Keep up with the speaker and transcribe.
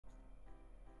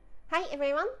Hi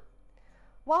everyone!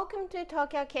 Welcome to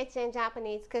Tokyo Kitchen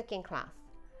Japanese cooking class.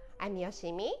 I'm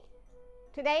Yoshimi.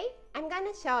 Today I'm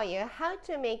gonna show you how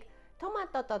to make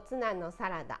tomato to tuna no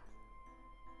salad.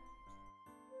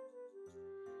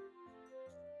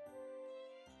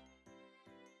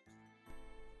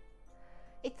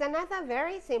 It's another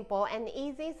very simple and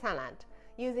easy salad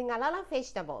using a lot of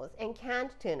vegetables and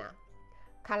canned tuna.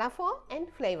 Colorful and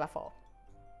flavorful.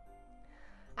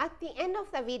 At the end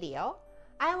of the video,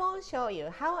 I will show you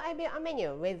how I build a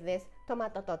menu with this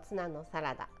tomato to tuna no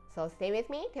salad. So stay with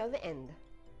me till the end.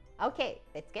 Okay,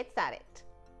 let's get started.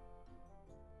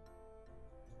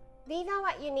 These are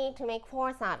what you need to make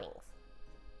 4 servings.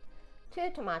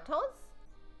 2 tomatoes,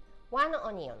 1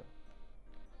 onion,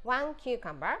 1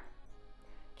 cucumber,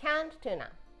 canned tuna.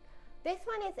 This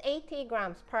one is 80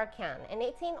 grams per can and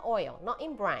it's in oil, not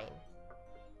in brine.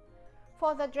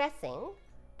 For the dressing,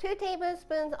 2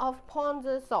 tablespoons of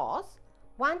ponzu sauce,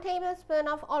 1 tablespoon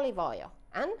of olive oil,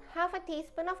 and half a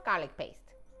teaspoon of garlic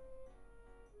paste.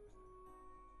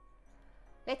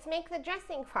 Let's make the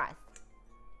dressing first.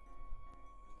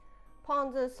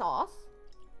 Ponzu sauce,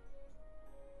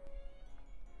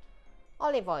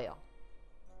 olive oil,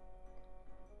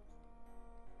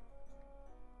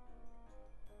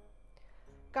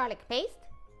 garlic paste,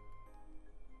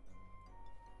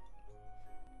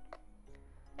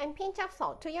 and pinch of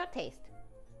salt to your taste.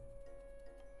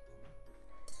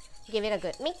 Give it a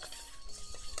good mix.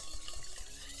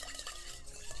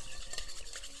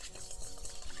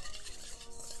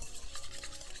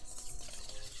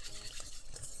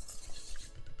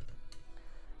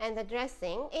 And the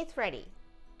dressing is ready.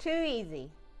 Too easy.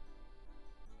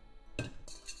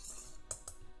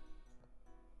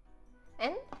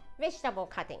 And vegetable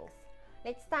cuttings.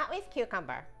 Let's start with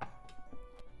cucumber.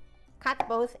 Cut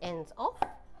both ends off.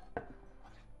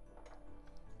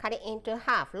 Cut it into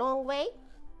half long way.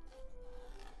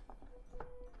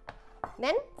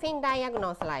 Then thin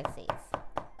diagonal slices.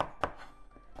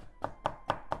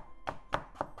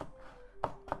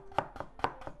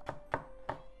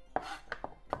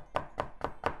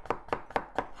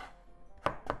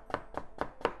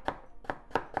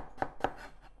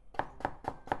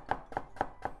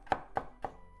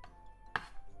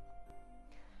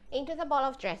 Into the bowl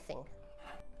of dressing.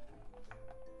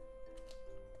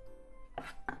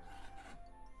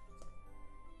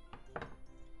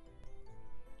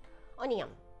 Onion.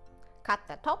 Cut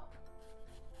the top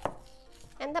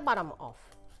and the bottom off.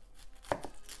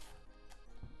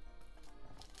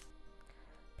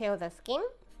 Peel the skin.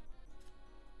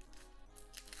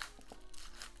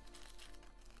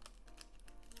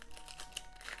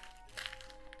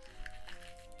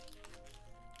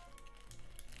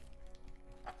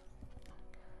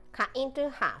 Cut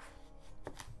into half.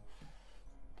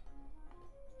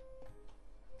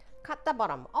 Cut the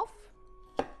bottom off.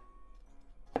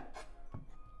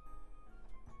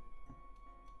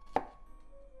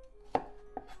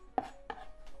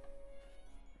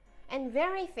 And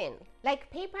very thin, like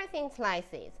paper thin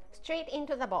slices, straight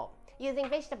into the bowl using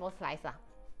vegetable slicer.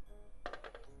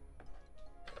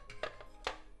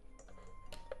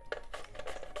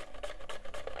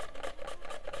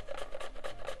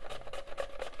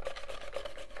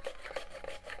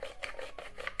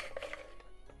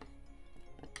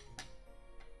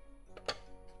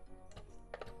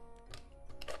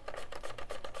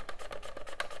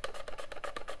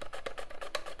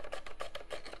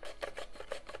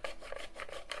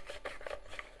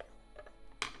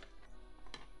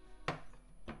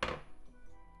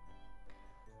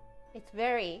 It's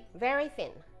very, very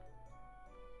thin.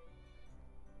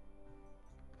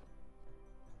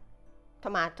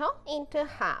 Tomato into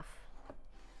half.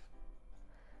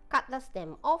 Cut the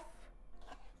stem off.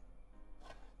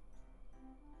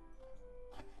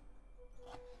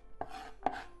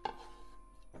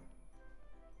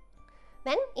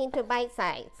 Then into bite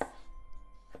size.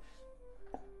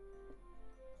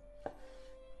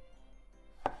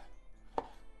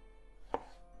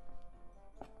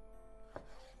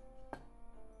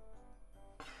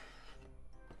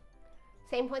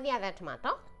 Same for the other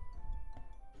tomato.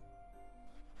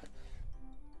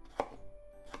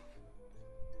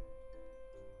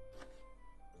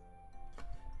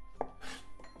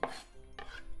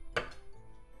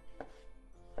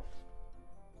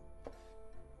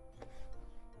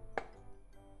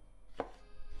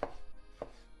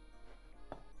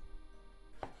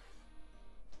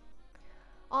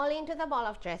 All into the bowl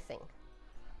of dressing.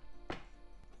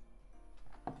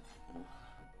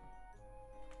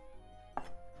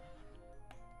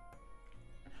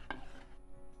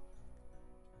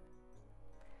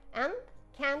 And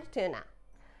canned tuna.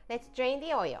 Let's drain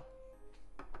the oil.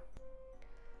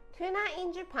 Tuna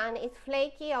in Japan is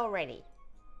flaky already.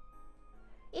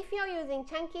 If you're using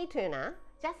chunky tuna,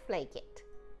 just flake it.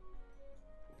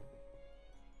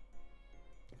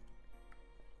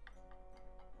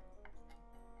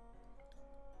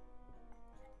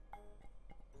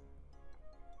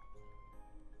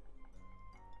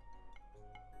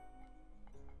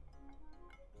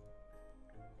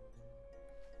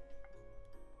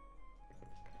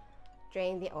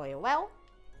 Drain the oil well.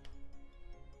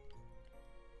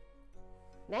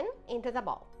 Then into the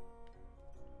bowl.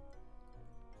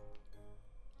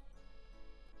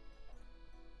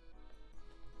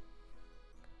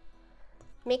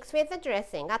 Mix with the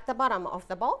dressing at the bottom of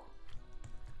the bowl.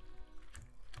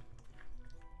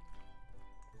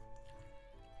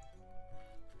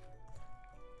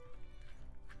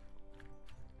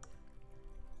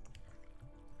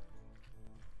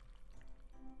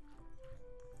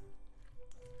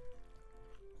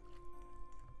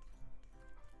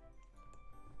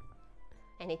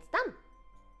 And it's done.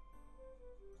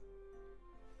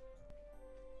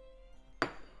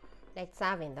 Let's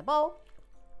serve in the bowl.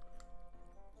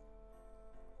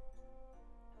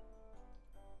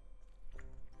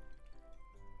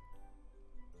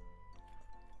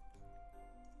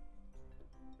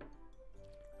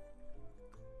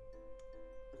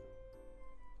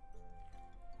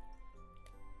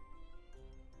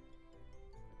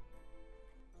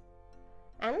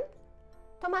 And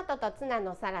tomato to tuna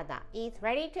no salada is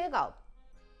ready to go.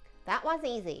 That was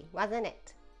easy, wasn't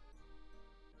it?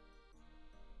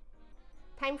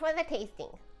 Time for the tasting.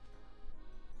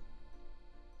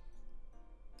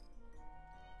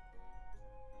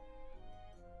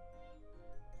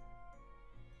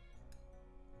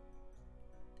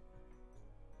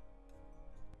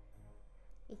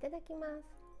 Itadakimasu.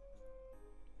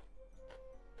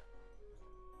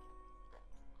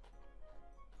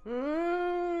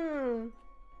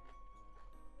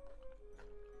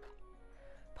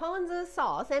 Ponzu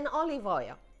sauce and olive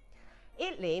oil.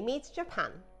 Italy meets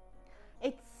Japan.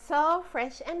 It's so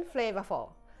fresh and flavorful.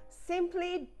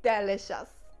 Simply delicious.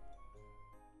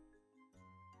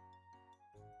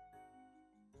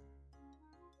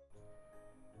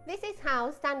 This is how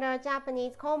standard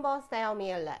Japanese combo style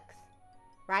meal looks.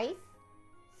 Rice,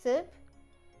 soup,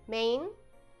 main,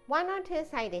 1 or 2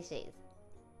 side dishes.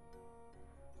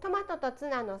 Tomato to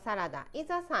tuna no salada is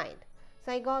a side,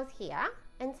 so it goes here,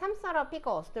 and some sort of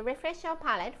pickles to refresh your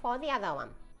palate for the other one.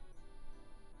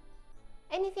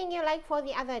 Anything you like for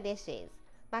the other dishes,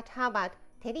 but how about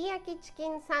teriyaki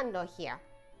chicken sando here?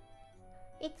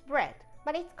 It's bread,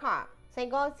 but it's carb, so it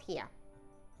goes here.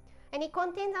 And it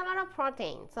contains a lot of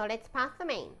protein, so let's pass the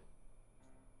main.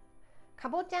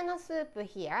 Kabocha no soup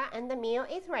here, and the meal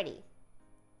is ready.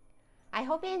 I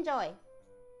hope you enjoy.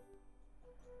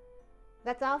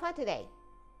 That's all for today.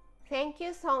 Thank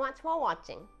you so much for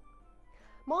watching.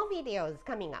 More videos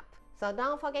coming up, so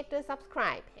don't forget to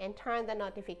subscribe and turn the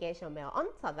notification bell on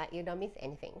so that you don't miss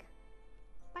anything.